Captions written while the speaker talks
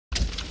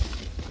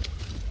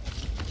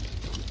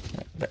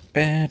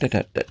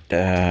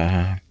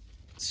Da-da-da-da-da.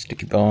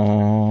 Sticky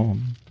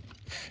bomb.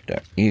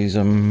 Don't use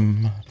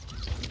them.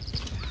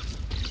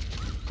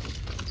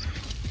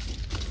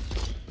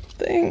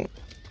 Think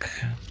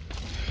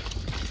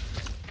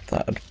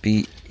that'd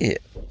be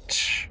it.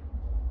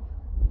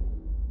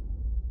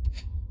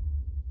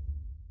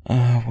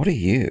 What are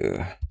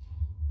you?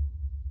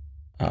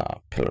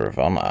 Pillar of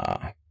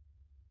Honor.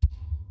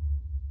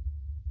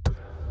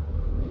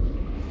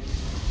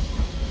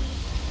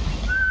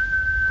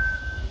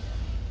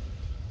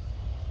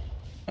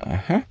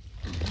 Uh-huh.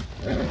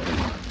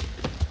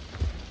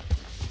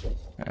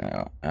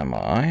 Now, am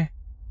I?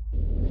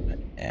 I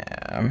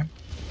am.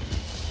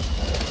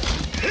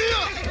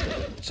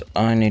 So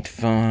I need to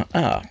find...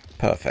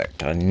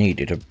 perfect. I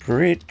needed a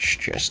bridge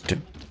just to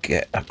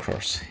get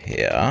across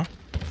here.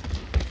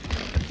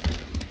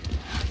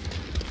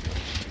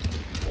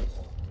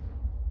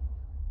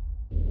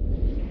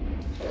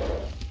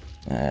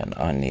 And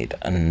I need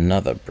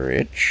another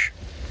bridge,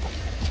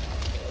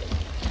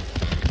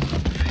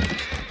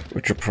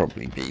 which will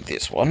probably be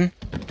this one.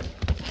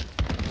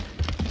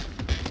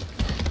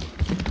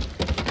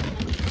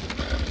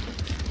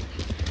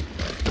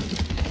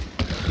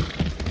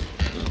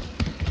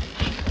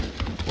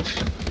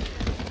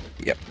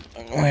 Yep,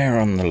 we're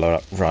on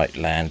the right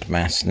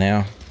landmass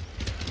now.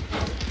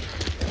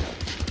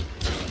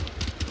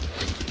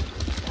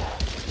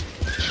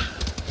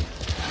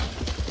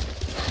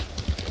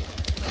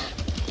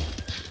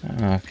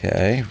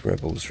 Okay,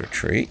 Rebels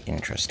Retreat,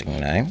 interesting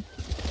name.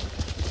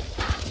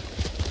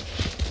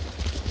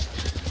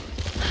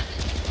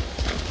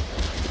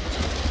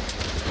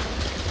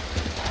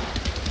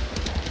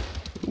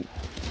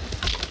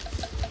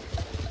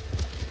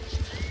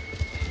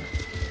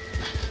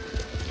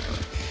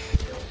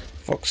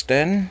 Fox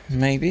Den,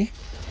 maybe?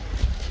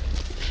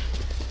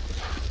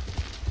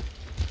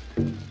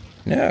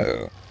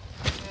 No.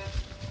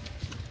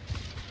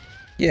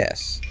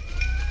 Yes.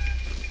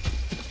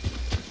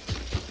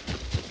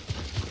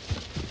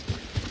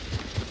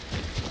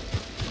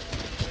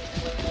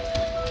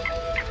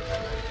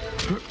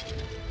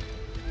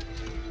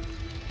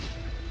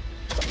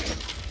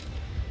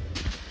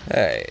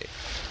 Hey,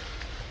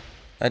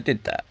 I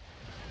did that.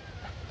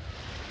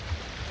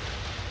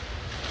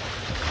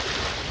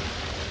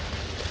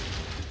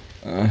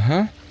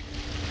 Uh-huh.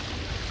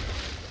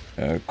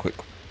 A quick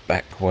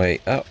back way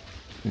up.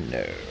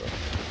 No.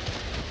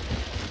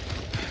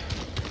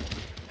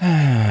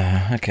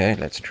 Okay,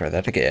 let's try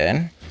that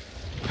again.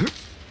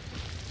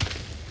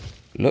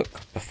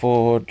 Look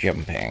before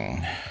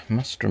jumping.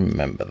 Must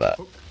remember that.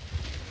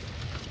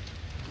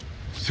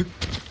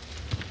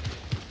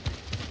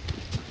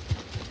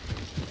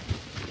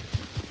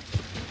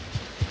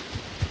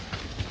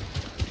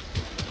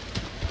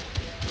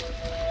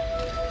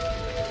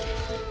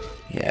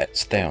 Yeah,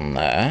 it's down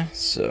there,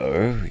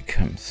 so we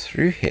come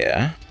through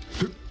here.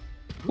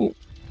 Ooh.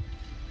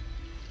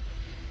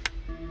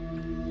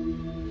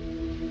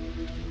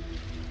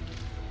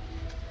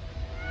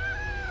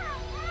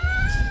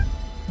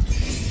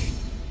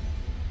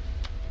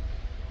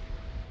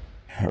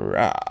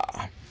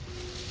 Hurrah!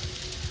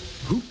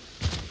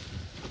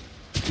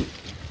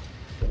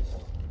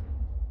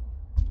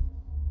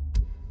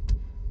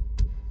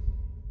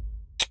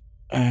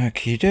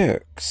 Okie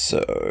doke,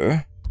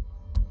 so...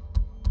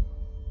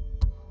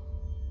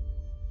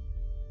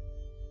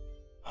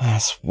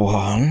 that's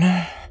one.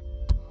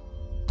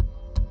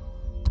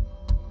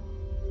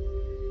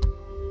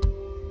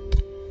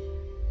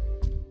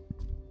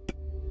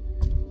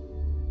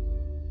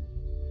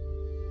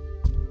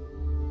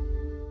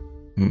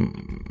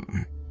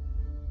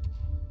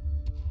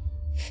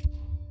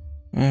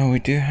 Well, we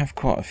do have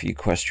quite a few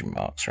question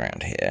marks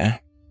around here.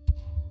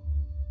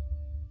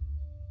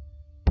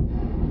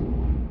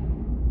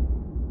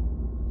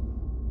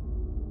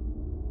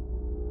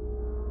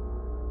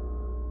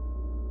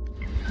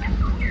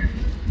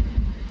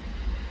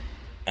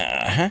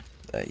 Uh-huh,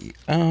 there you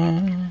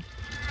are.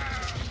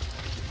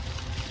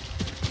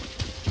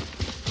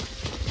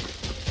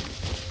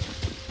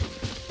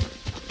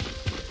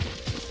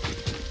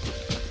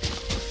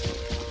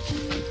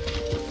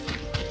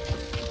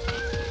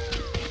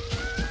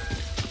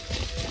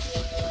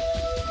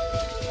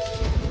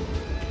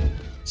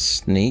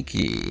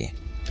 Sneaky.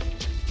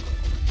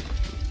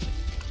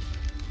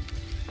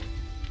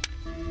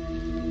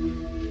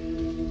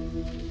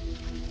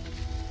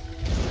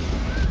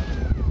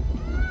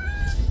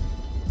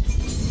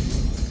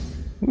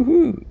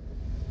 Woohoo!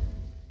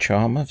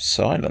 Charm of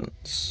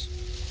silence.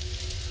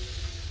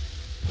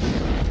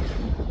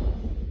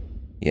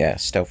 Yeah,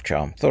 stealth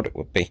charm. Thought it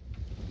would be.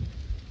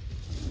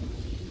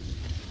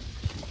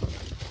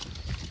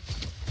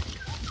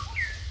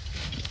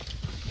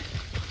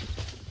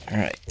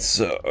 Alright,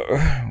 so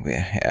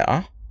we're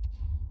here.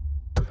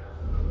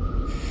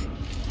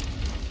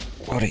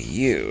 What are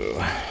you?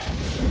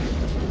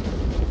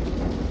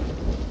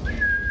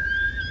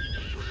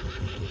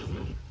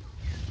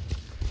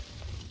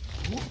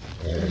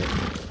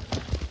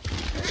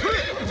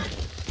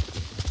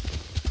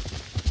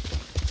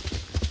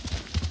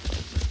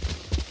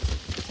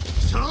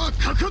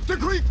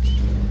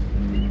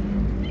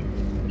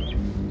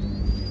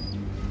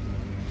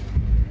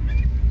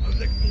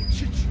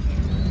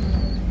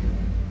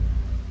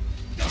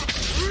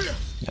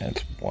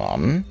 That's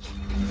one.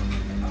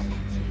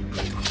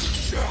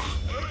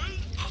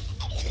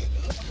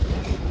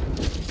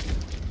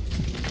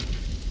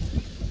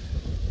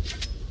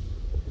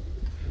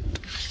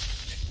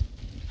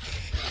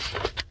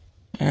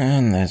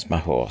 And there's my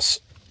horse.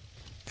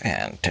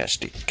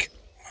 Fantastic.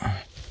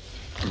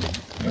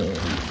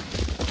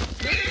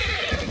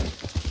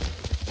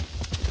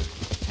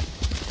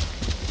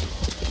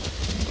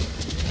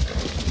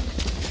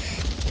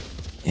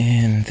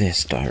 In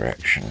this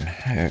direction.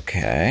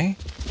 Okay.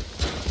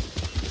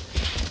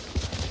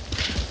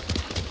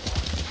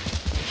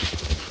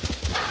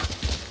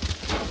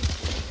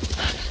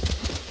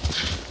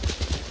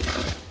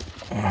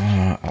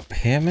 Up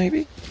here,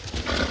 maybe?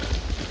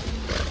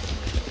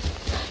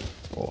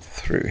 Or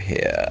through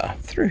here.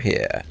 Through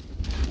here.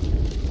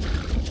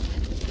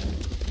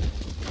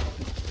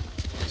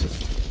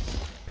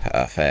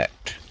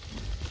 Perfect.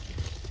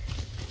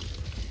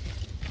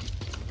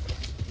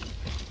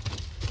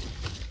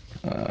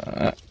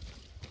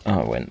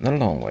 I went the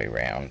long way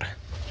round.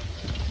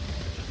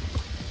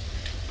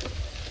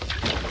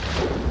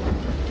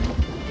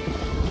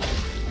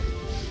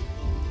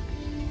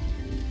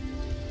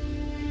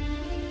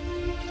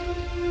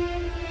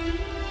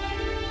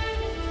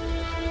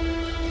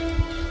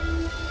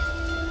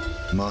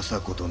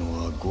 Masako殿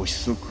はご子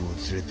息を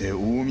連れて大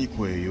巫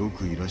女へよ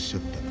くいらっしゃ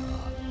ったな。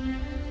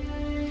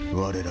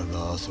我ら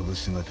が遊ぶ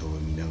姿を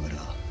見ながら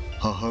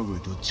母上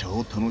と茶を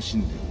楽し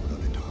んでお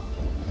られた。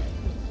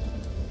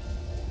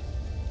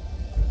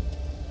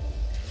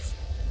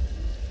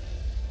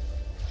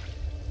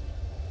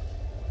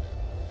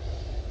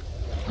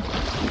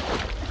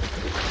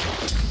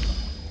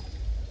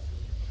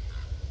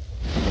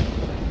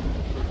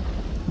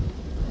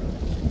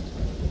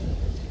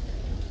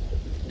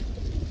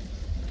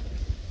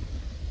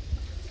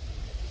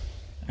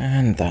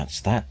And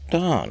that's that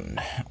done.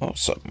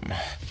 Awesome.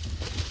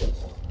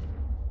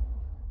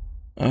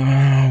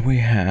 We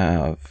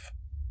have...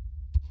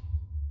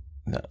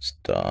 That's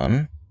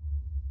done.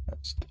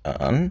 That's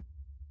done.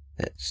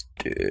 That's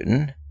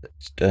done.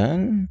 That's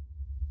done.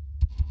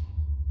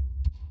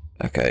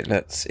 Okay,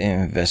 let's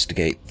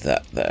investigate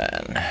that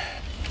then.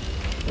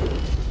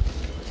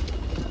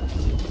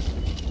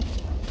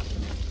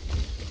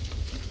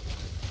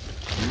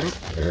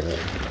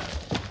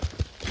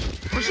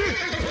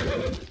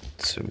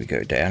 So we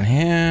go down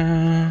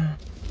here.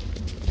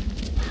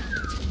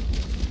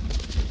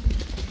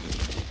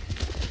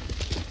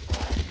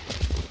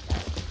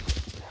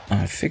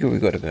 I figure we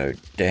got to go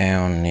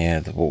down near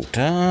the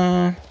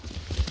water.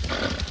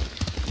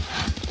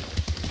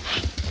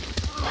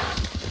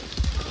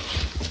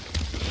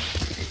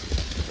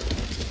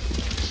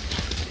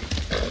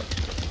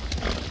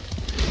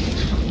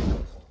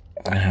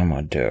 How am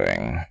I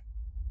doing?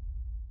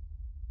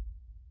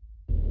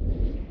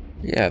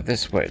 Yeah,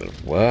 this way will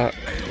work.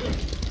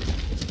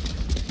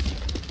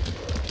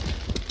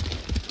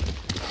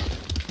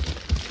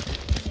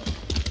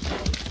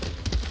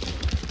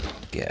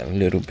 Get a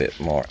little bit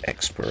more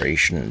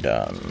exploration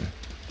done.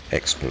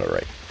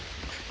 Explorate.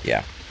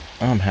 Yeah,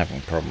 I'm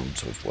having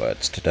problems with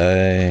words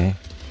today.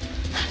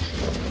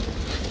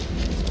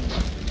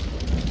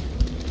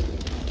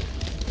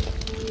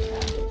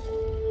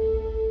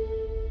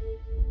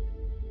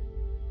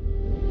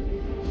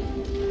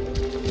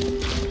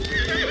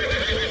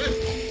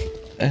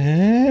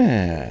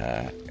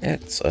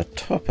 It's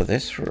atop of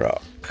this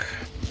rock.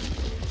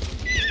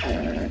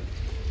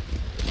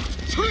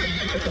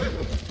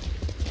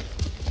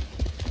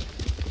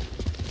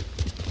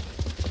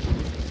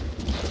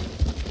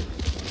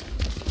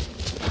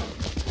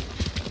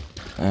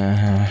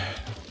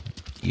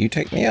 You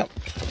take me up.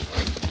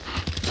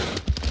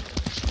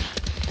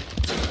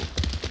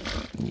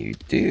 You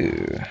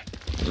do.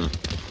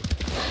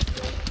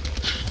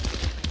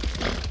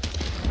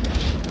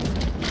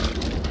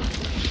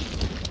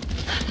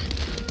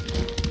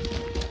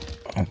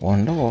 I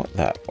wonder what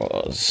that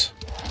was.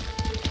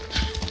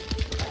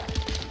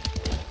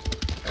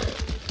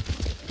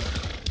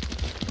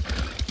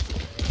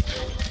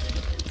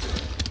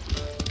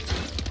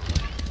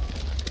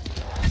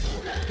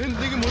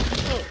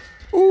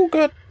 Oh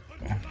god.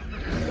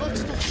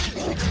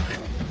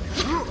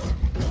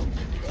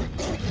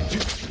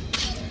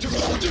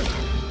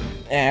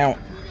 Ow.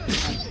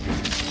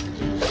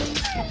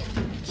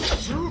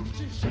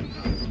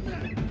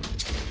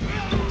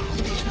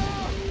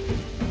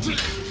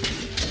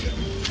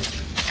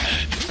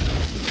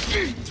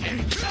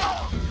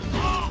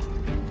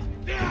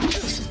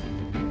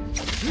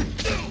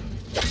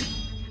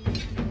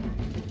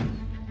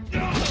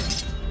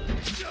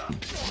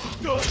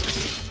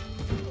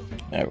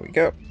 There we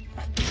go.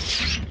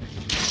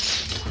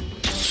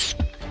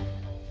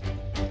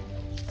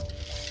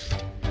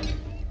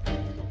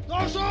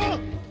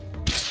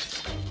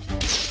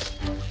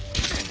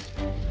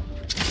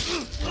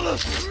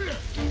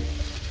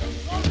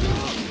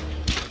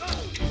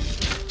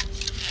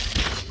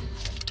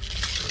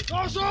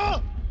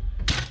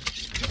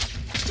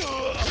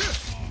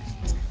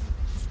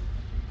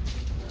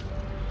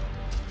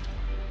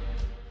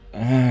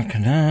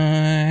 Can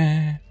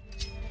I?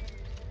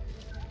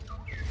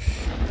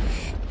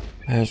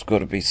 There's got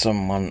to be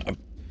someone.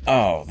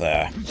 Oh,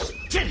 there.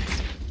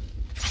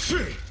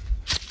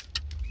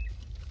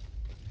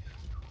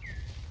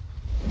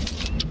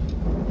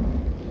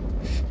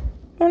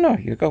 Oh no,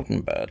 you're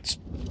golden birds.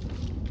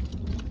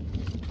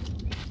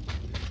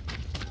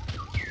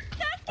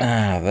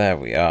 Ah, there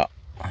we are.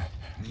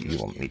 You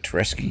want me to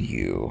rescue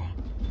you?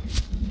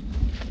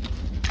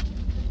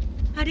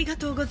 ありが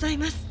とうござい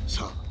ます。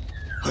さあ、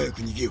早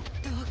く逃げよう。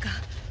どうか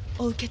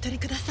お受け取り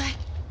ください。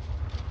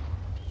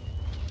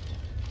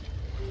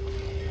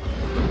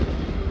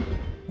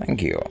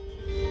Thank you.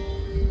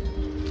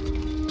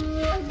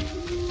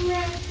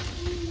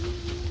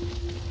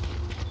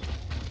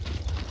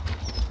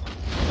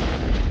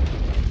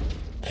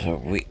 So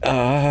we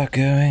are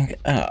going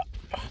up.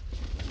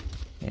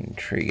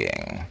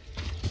 Intriguing.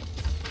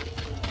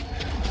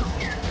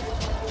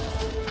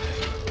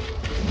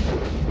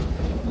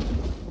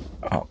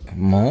 Up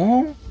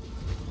more?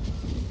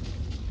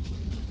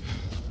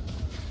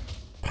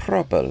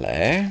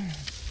 Probably.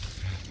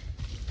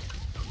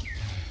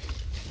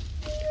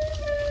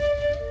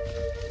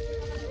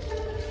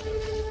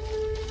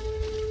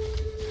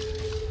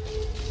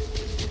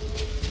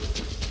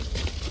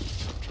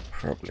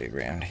 Probably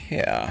around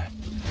here.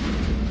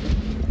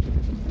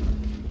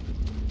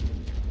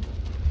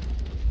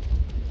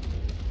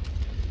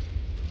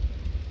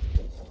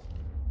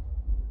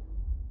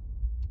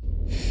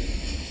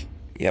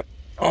 Yep,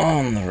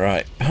 on the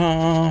right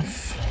path.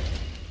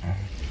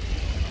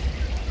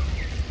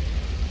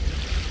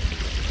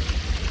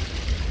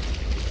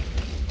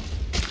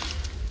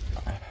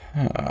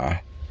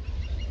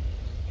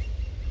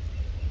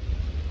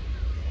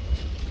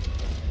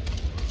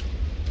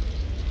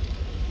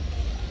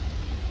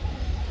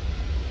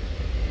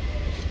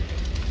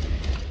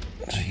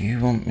 So you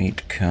want me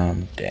to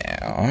calm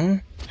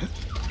down?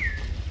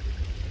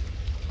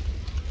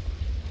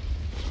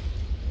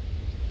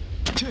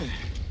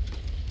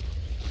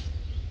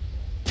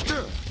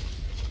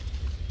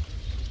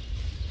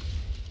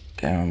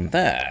 Down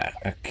there,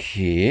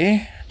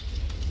 okay.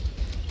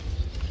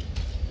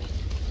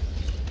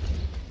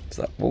 Is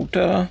that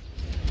water?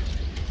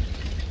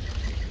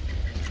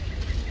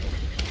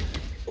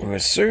 We'll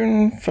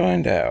soon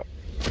find out.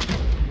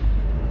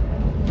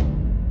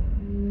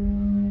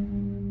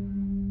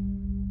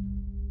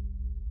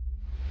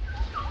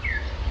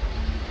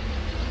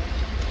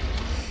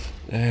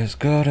 There's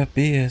gotta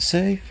be a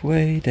safe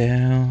way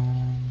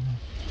down.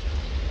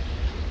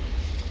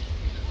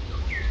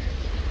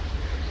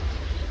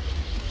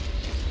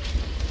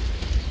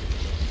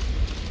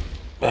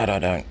 But I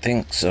don't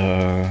think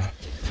so.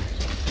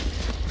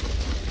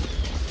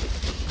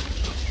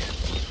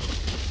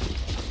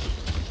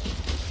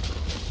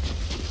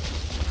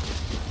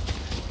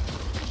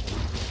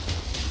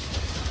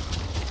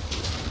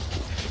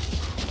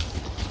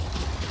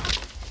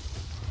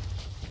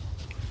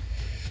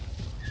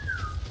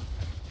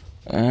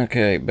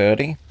 Okay,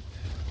 birdie.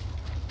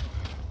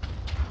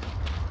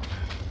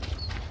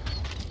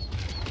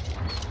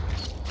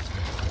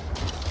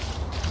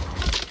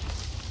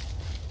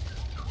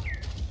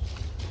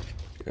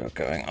 You're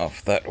going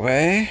off that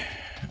way.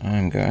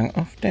 I'm going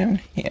off down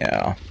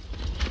here.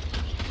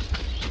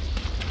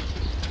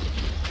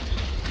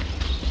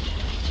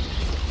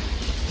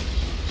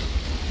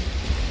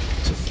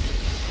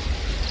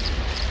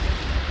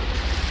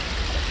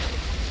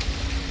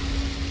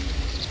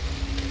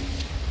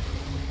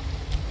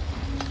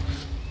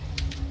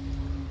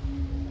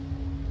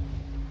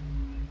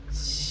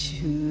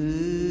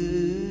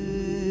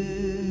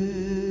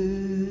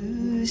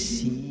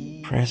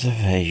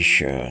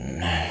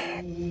 Preservation. I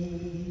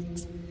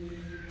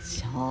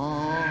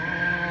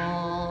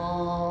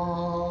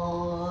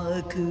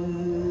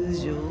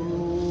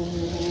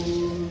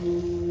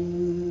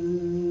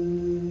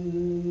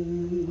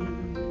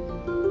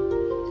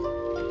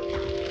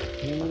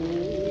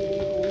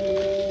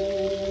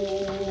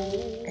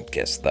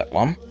guess that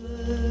one.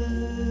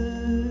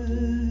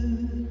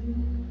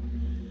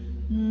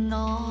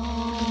 No.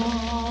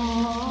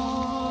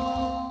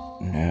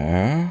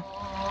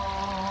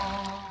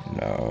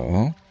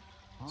 No.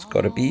 It's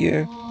gotta be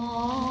you.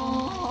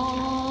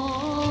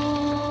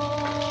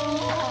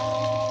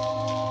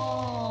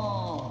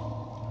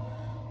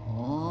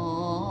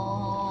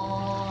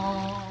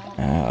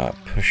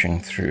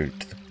 Pushing through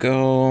to the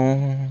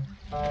goal.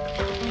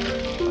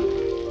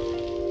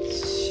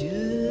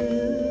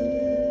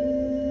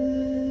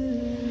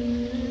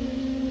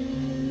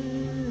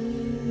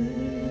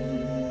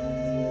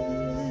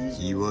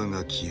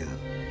 Iwagakiya.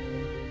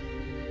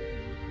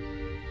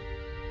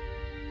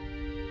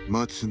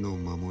 松の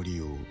守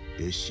りを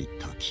絵し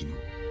滝の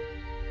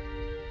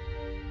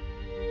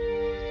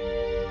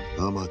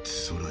天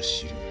津空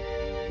知る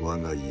我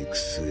が行く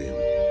末を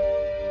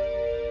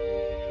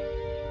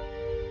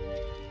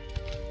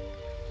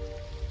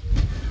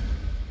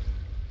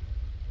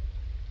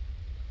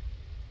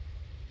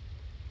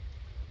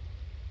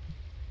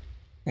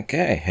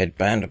Okay,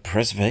 headband of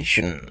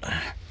preservation.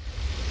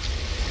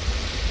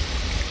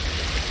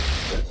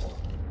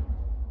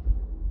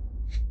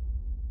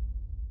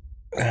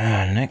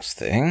 Next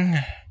thing.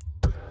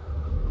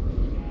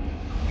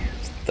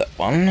 That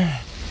one.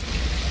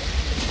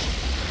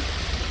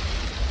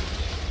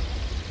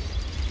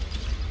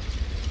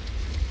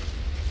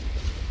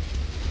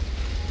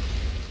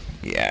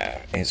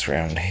 Yeah, it's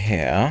round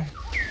here.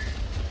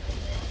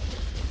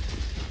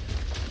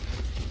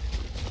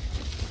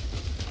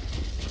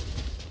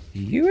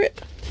 You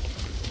it?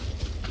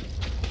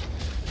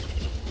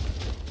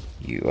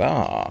 You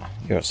are.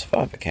 You're a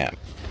survivor camp.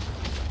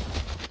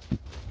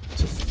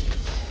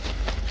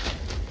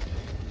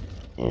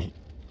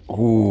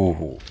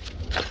 Ooh.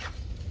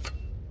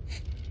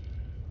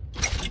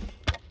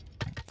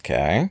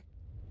 Okay.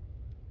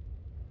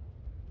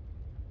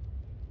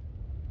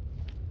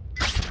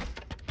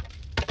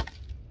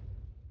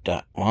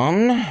 That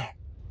one.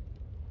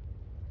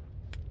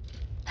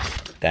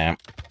 Damn.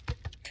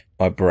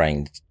 My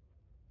brain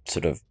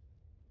sort of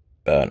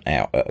burnt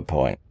out at a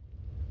point.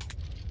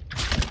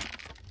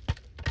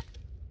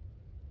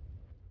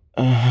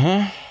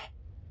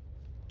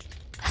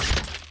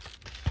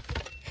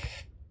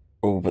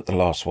 Oh, but the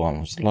last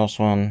one was the last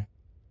one.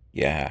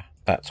 Yeah,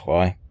 that's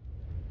why.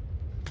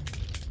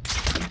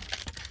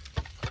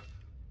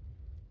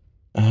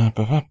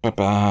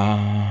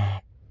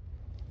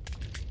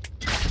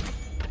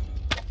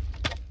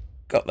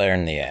 Got there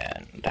in the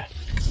end.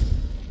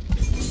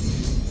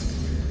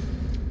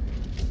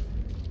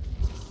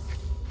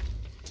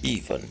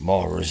 Even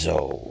more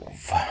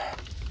resolve.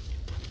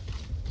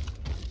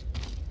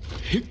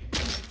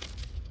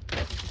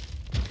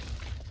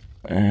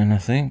 And I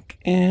think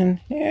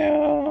in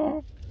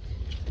here.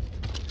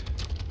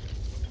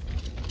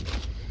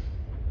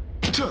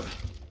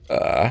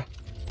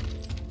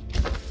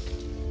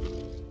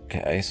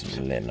 Okay,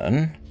 some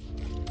linen.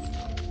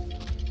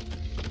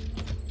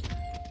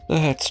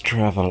 Let's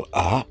travel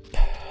up.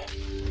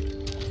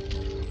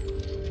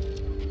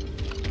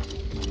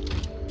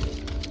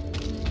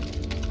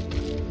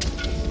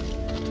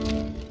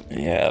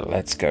 Yeah,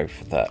 let's go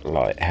for that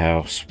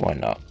lighthouse. Why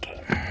not?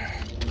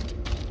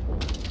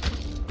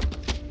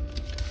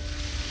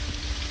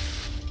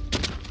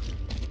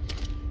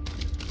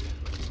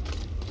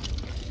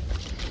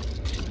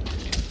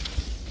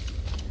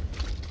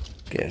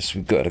 Guess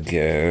we've got to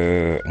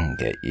go and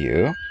get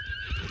you.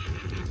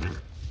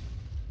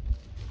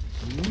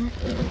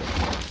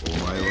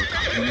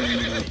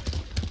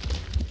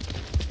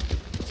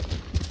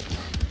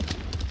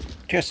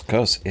 Just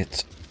because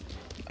it's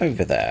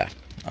over there,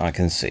 I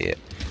can see it.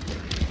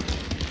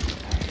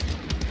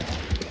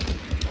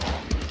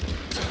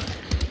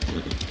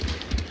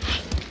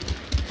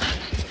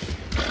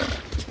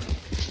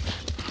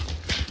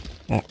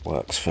 That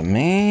works for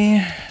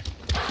me.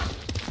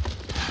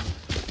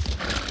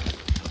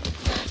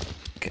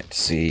 Get to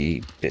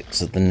see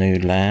bits of the new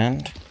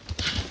land.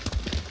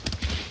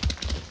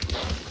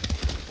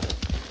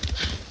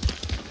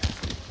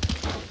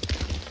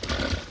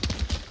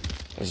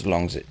 As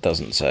long as it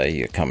doesn't say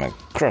you're coming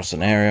across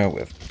an area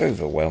with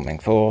overwhelming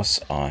force,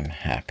 I'm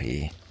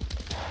happy.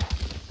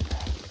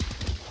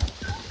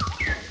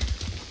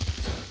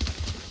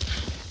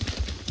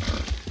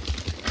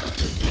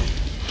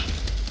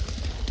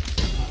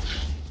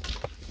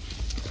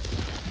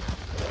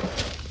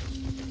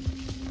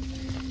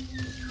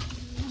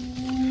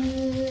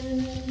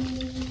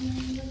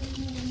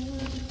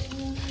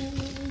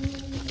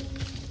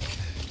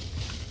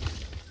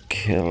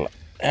 Kill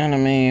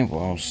enemy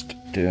whilst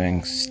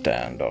doing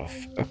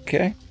standoff.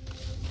 Okay.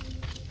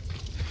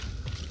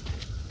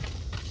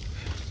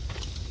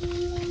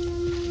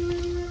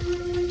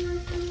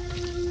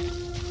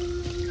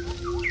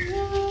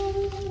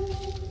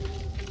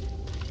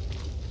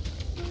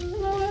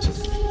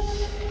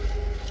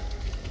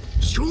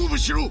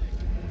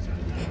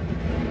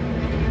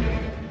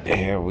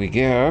 Here we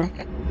go.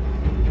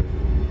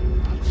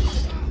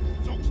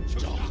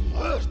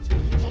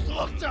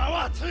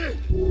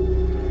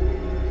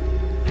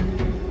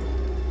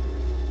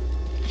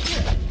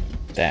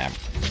 Damn.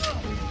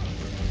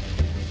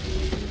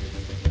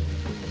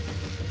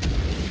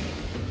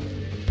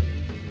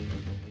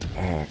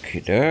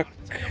 Okie doke.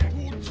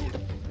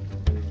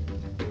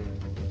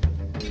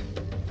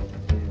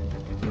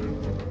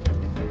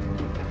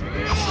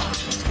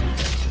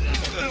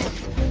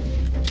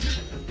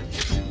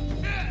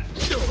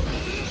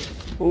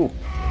 Ooh.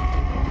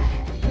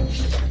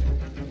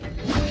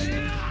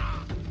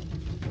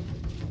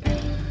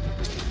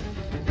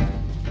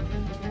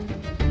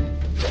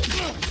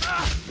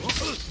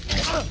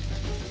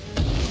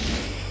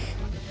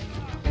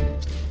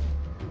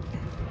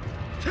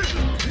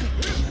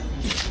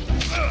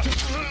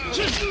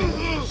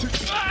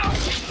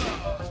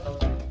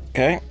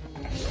 Okay.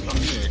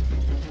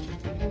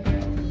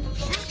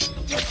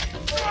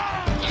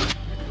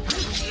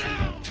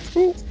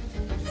 Ooh.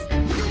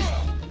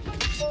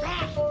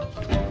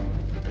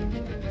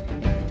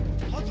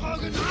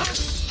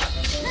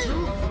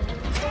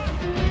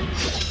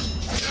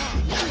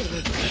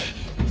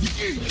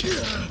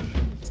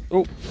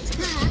 Oh.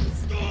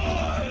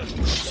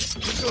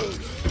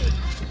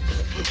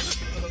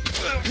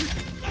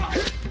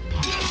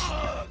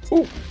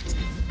 Oh.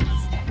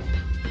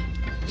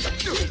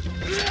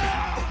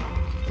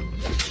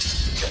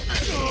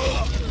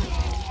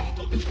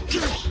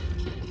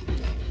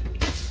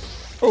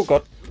 Oh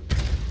god.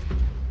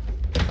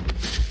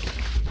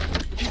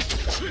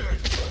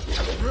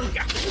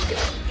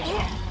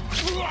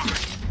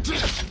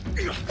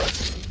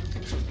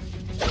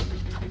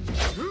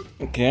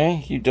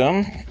 Okay, you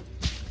done?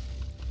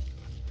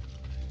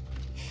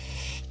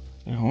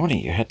 What do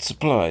you had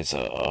supplies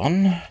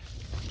on?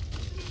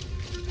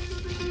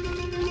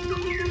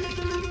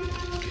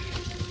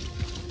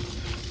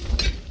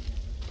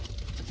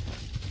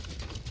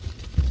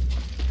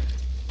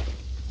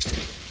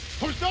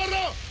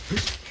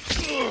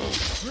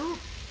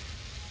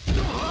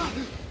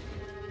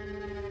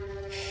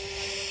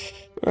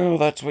 Well,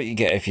 that's what you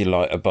get if you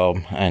light a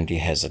bomb and you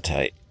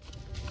hesitate.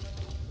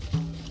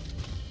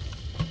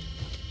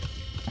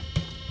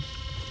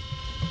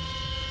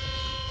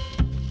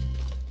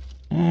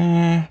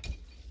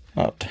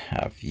 Not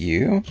have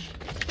you.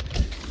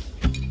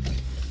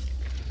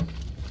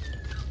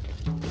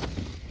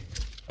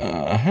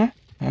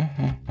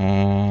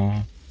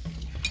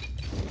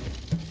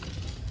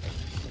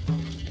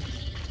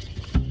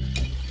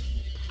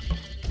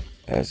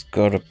 There's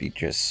gotta be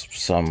just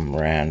some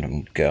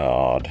random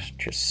guard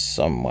just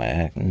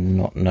somewhere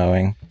not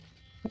knowing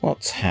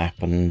what's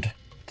happened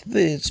to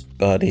these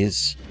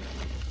buddies.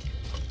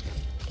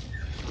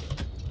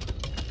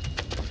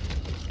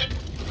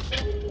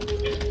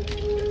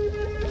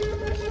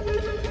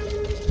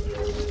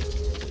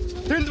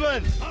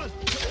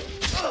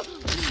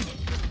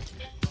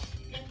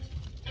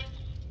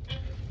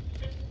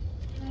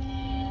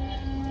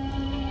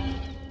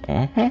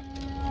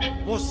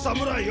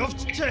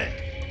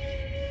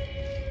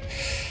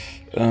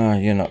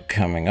 You're not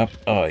coming up,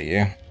 are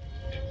you?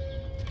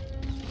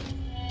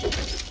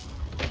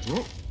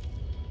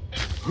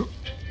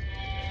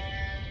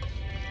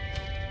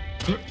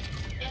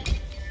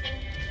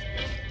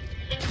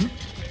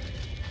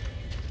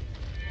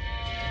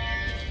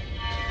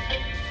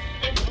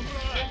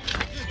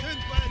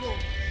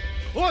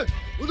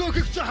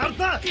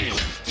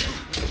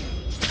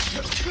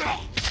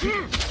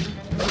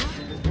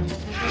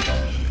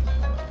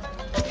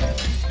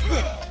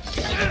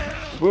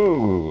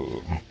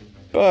 Whoa,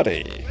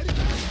 buddy.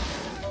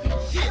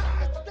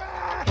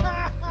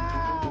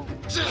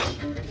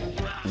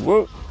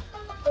 Whoa.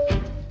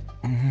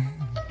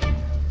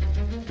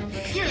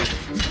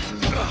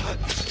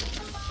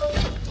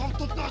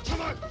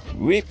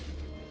 Whip.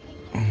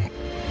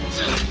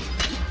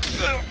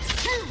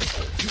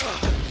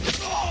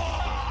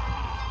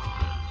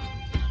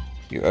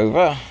 You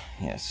over?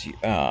 Yes, you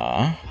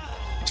are.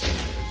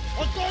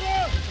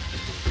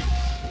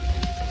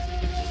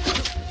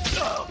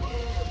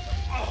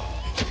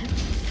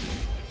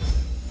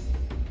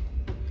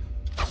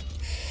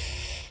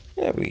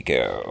 There we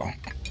go.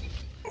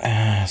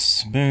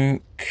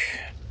 Smoke.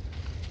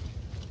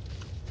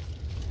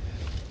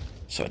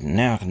 So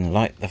now I can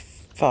light the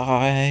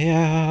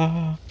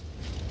fire.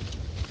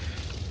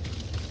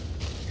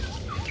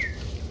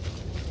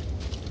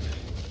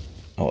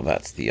 Oh,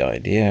 that's the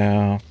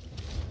idea.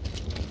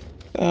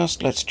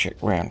 First, let's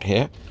check around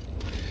here.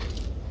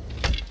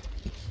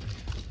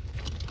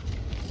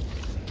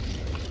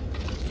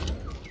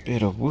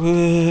 Bit of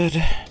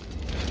wood.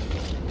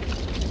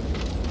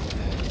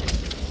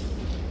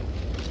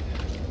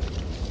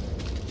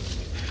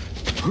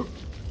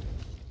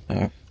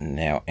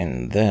 Now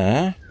in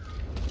there.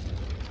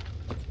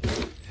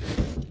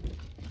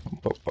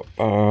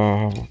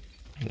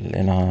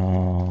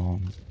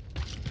 Linen.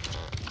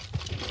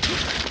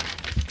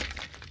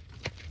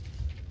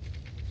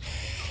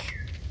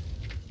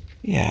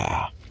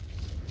 Yeah.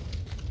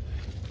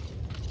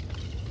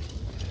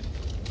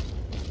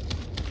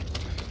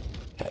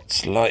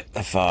 Let's light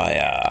the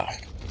fire.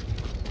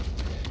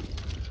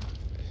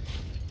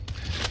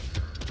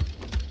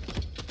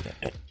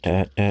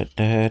 Da, da,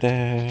 da,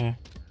 da.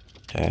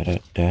 Da, da,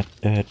 da,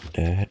 da,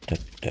 da, da,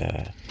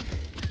 da.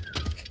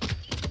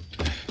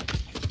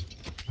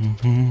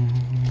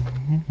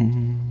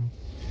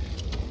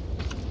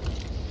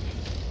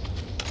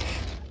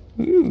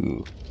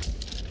 Ooh.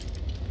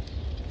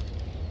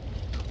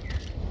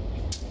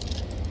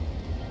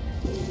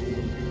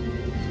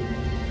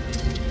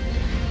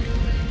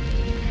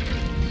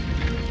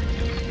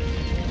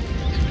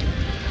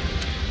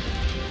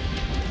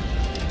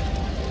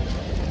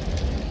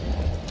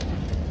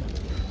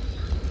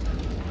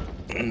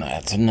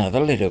 That's another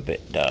little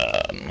bit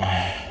done.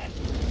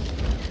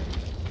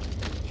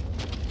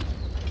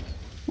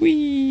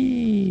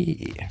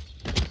 Whee!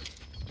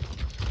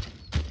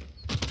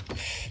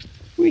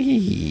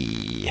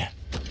 Whee!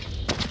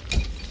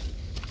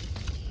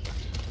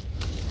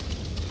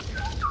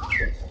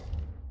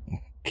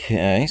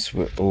 Okay, so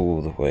we're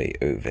all the way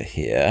over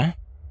here.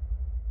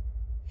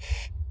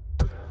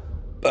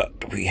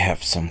 But we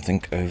have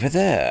something over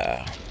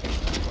there.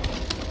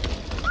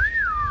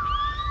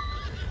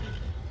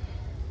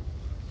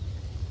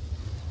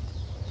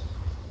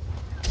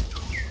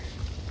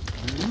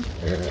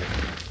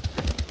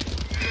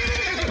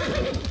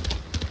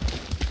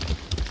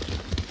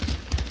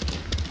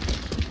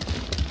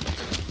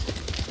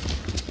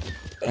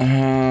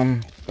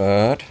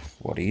 Bird,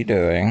 what are you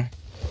doing?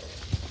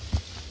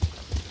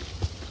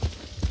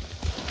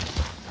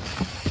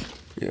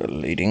 You're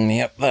leading me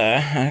up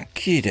there,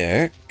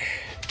 okey-doke.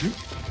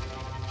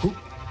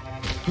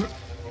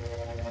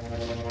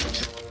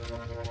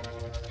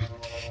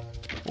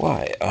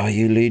 Why are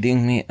you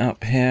leading me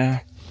up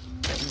here?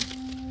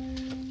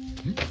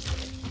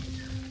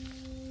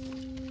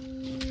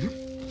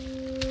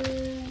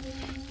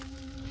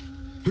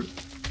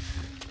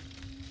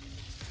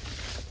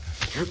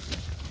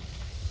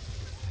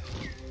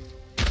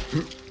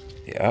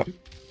 Yep,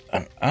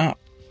 and up,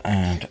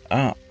 and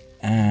up,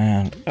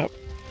 and up.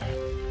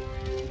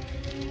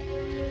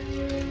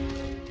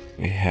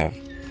 We have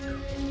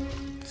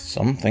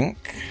something.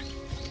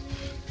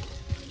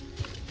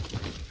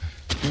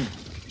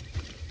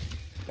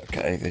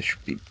 Okay, this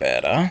should be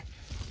better.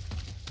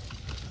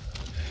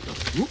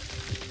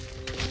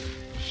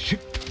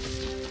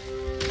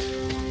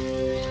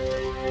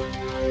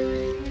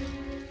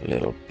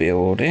 Little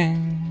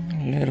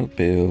building, little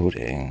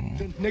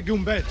building.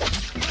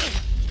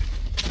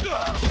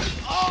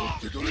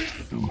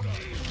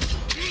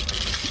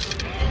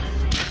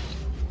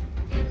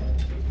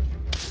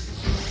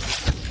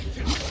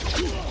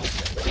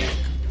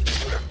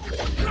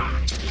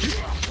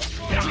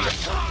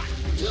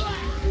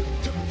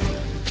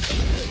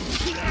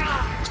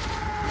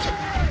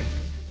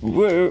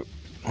 Whoa.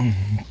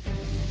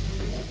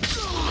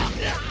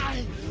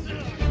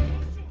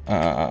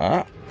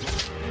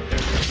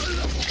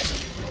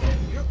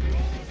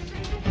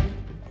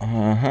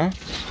 Uh-huh.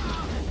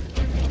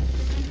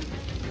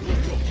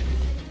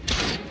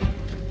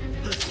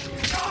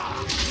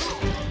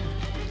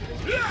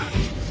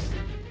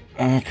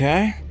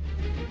 Okay.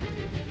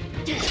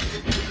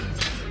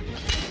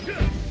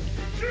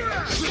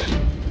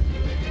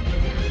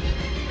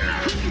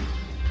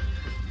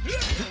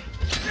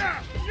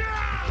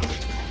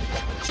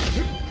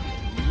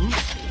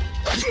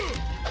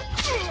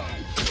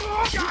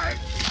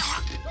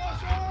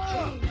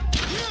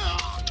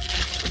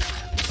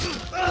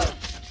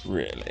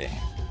 Really?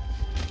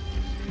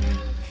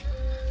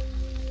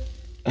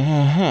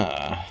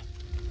 Uh-huh.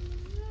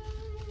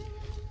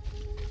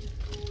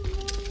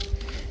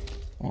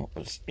 What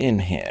was in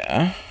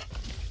here?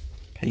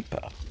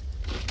 Paper.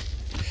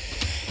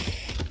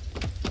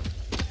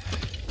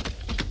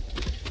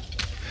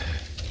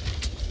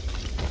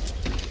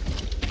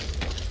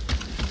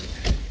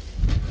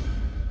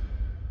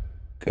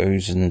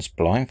 Gozen's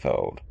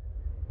blindfold.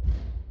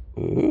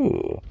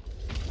 Ooh.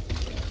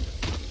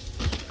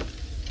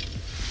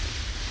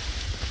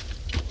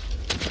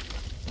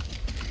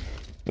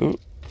 Ooh.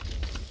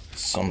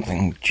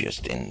 Something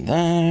just in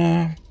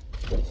there.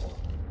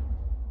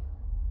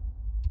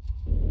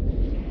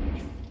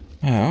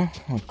 Well,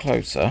 we're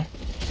closer.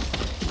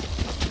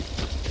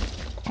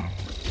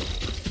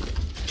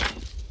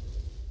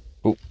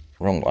 Oh,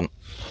 wrong one.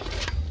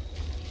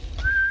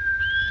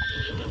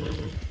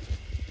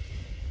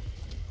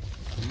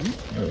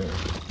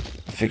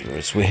 I figure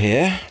as we're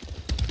here.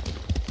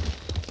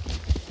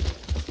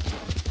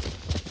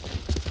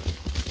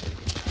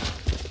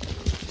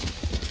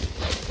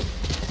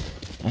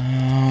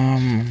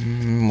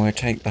 We'll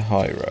take the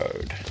high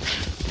road.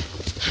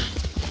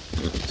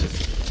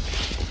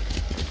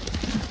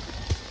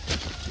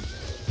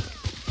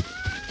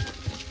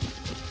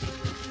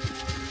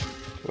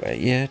 Where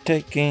you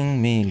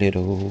taking me,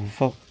 little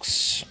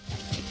fox?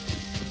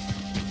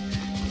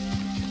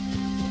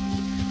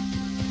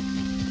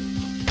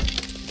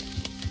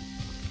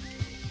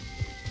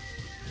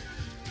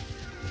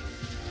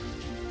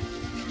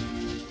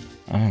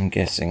 I'm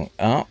guessing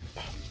up.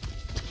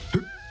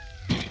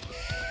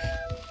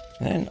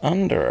 Then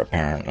under,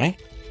 apparently.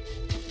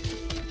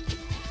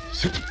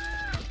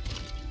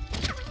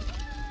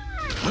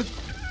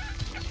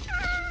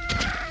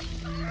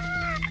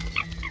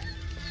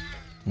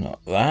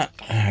 Not that.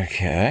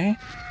 Okay.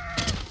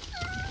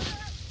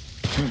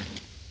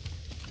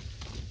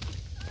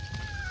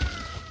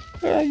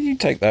 You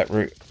take that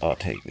route. I'll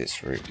take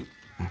this route.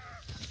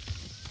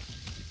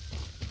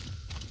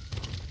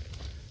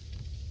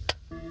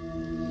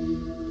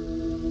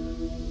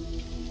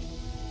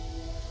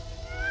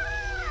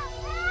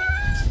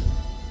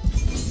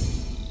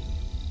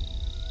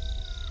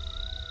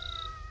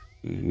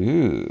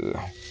 Ooh.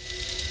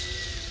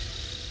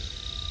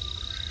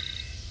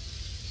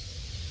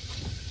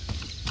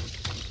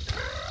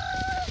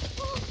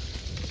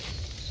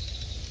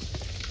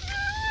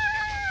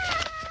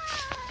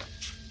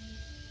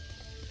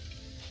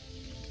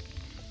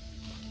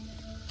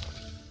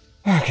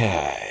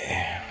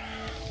 Okay.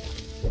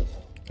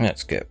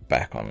 Let's get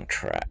back on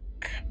track.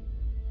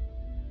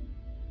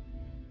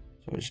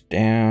 So it's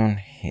down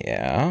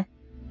here.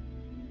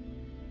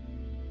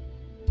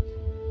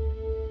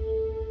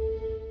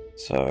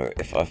 So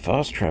if I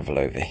fast travel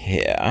over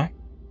here,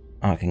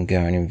 I can go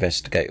and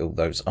investigate all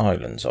those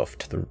islands off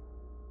to the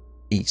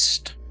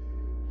east.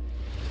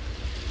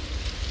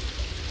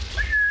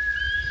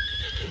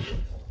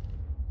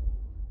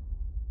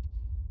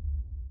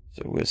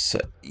 So we'll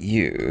set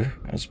you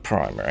as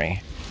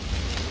primary.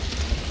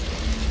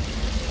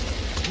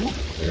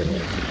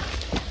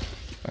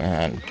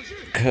 And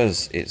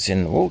because it's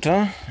in the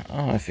water,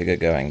 I figure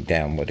going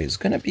downward is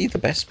going to be the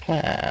best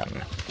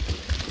plan.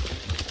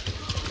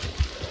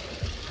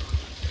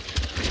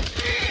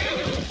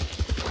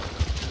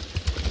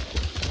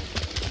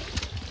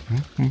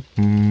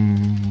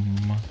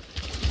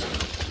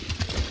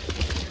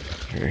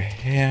 Through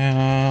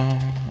here,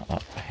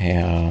 up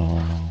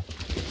here.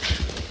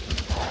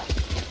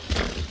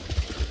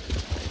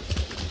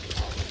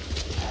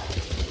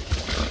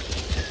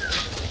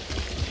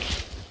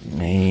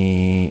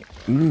 Me.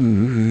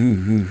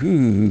 Ooh,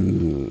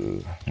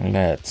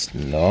 let's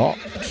not.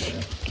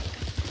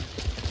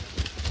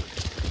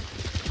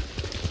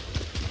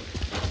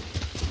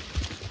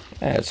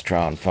 Let's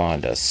try and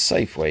find a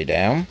safe way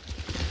down.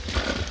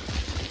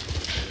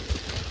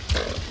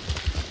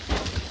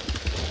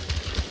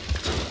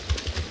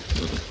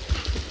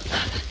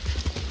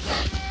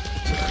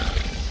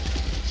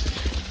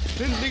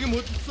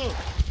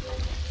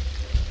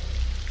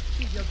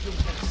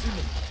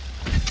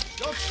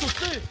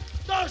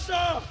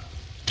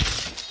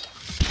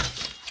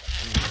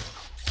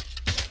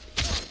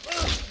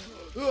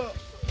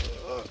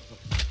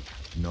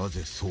な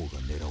ぜ宋が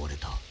狙われ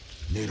た？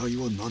狙い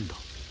は何だ？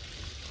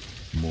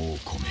もう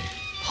米、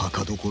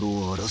墓所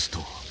を荒らすと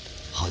は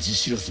恥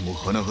知らずも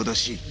甚だ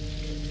しい。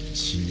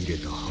ちぎれ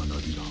た花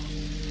びら、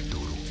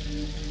泥、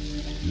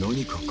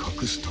何か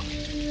隠すために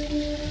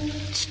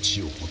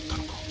土を掘った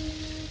のか。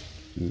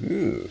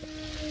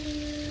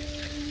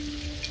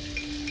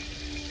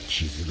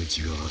傷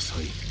口が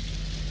浅い。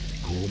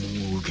拷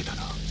問を受けた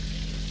な。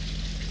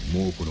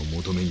猛虎の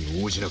求め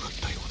に応じなかっ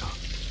たようだ。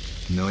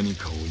何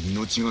かを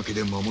命がけ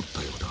で守っ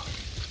たようだ。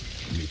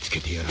見つけ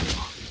てやらね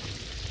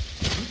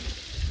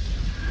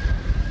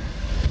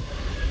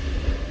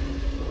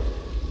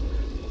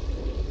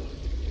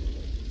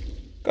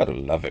ば。Gotta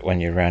love it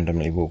when you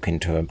randomly walk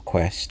into a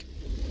quest.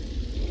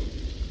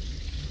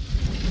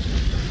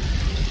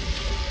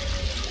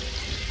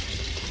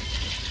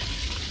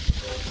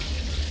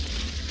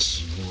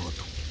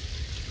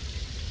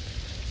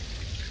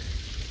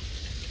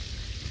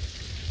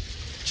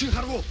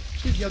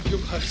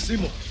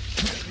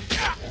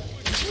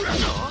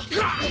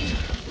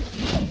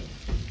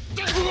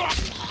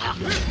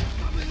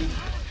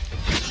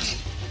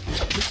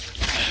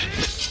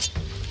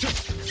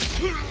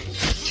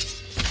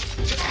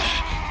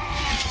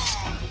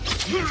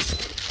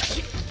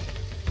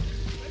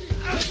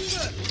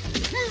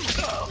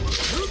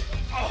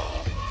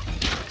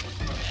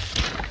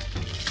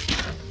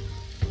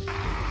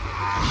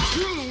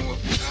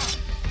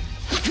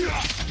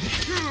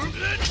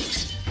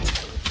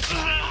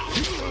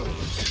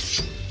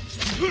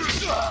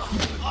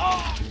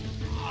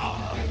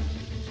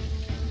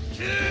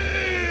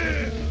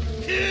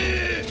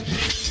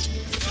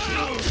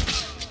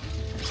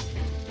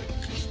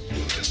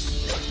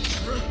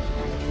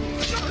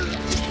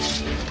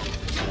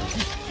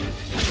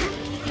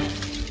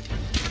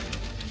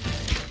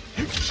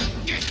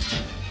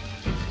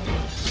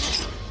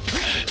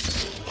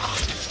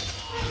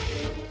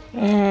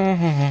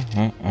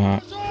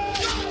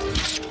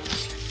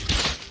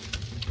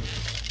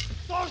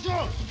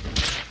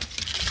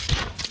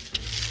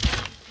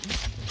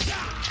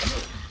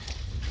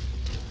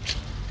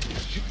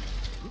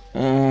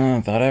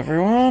 That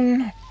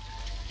everyone?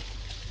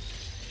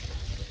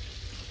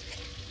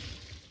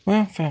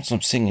 Well, found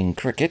some singing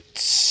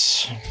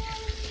crickets.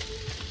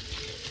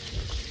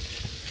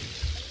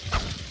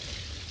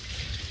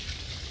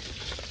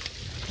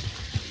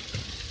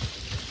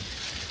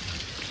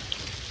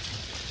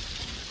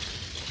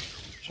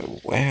 So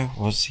where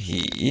was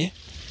he?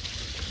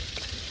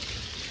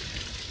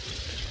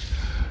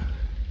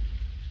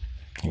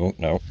 Oh,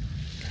 no.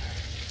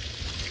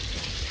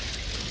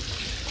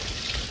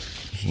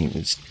 He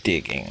was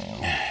digging.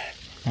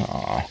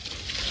 Aww.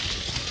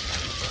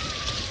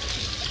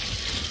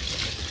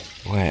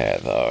 Where,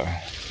 though?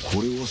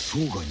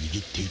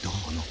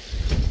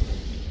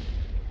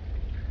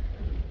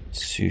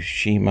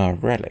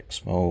 Tsushima relic,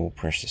 small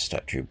precious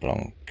statue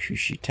belonging to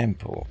Kushi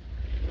Temple.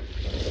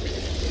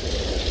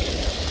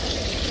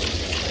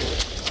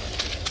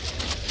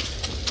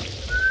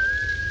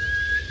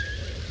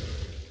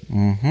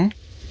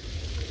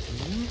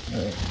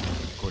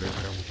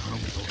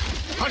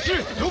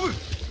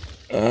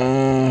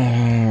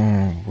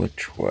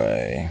 Which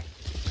way?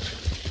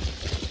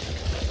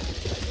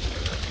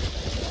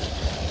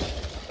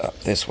 Up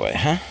this way,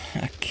 huh?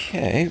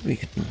 Okay, we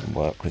can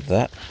work with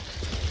that.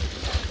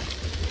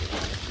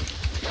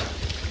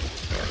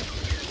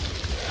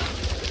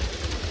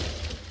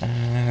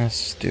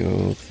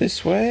 Still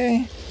this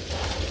way.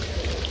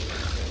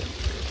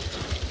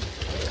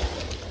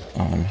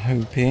 I'm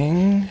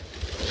hoping.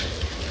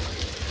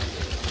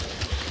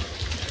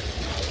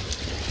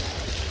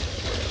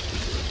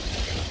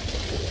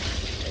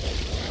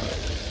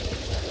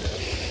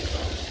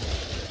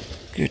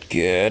 Good,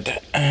 good.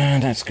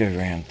 Let's go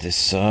around this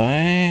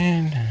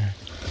side.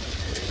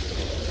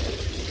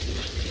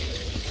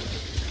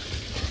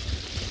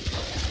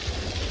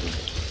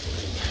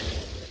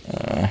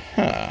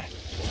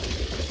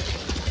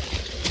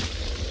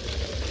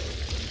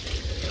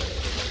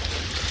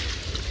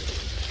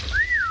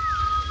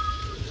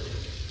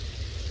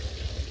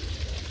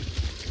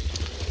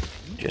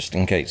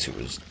 in case it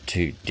was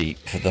too deep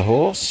for the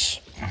horse.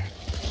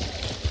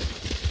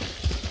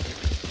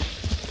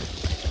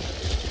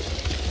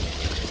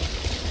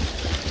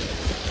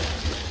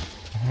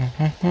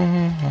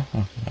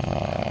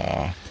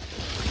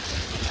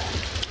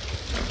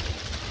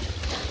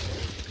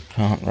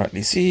 Can't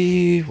rightly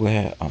see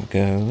where I'm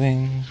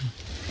going.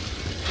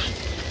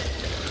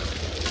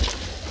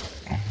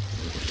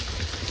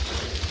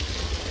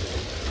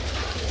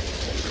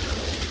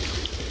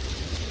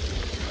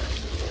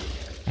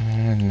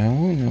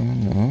 No.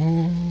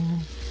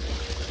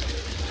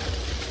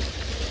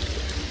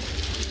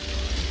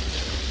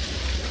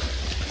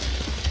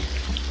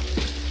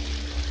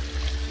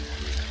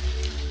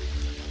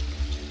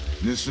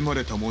 盗ま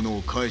れたもの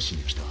を返し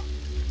に来た。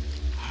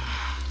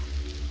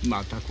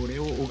またこれ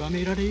を拝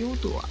められよう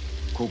とは。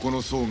ここ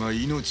の僧が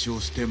命を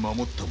捨て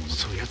守ったものだ。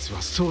そやつ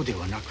はそうで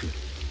はなく、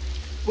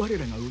我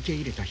らが受け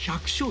入れた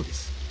百姓で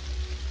す。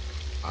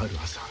ある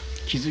朝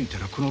気づいた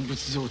らこの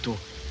仏像と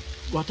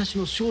私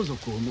の装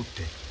束を持っ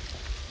て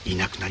い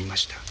なくなりま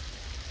した。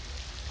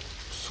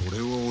そ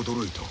れは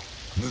驚いた。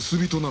盗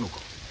人なのか。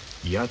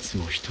奴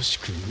も等し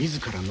く自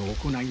らの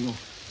行いの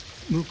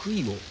報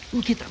いを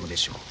受けたので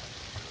しょう。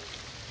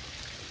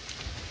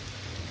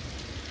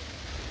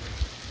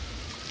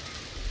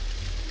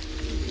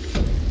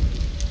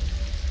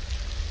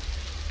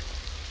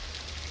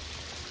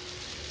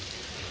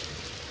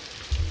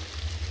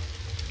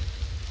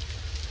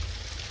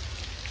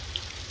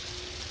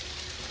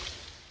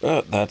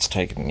But that's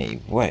taken me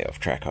way off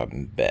track,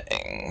 I'm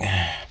betting.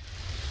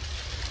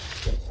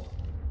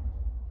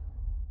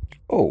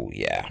 Oh,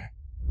 yeah.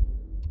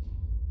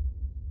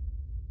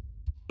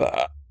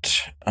 But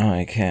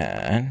I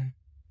can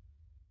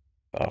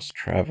fast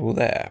travel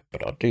there.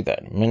 But I'll do that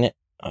in a minute.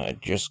 I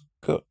just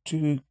got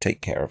to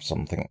take care of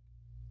something.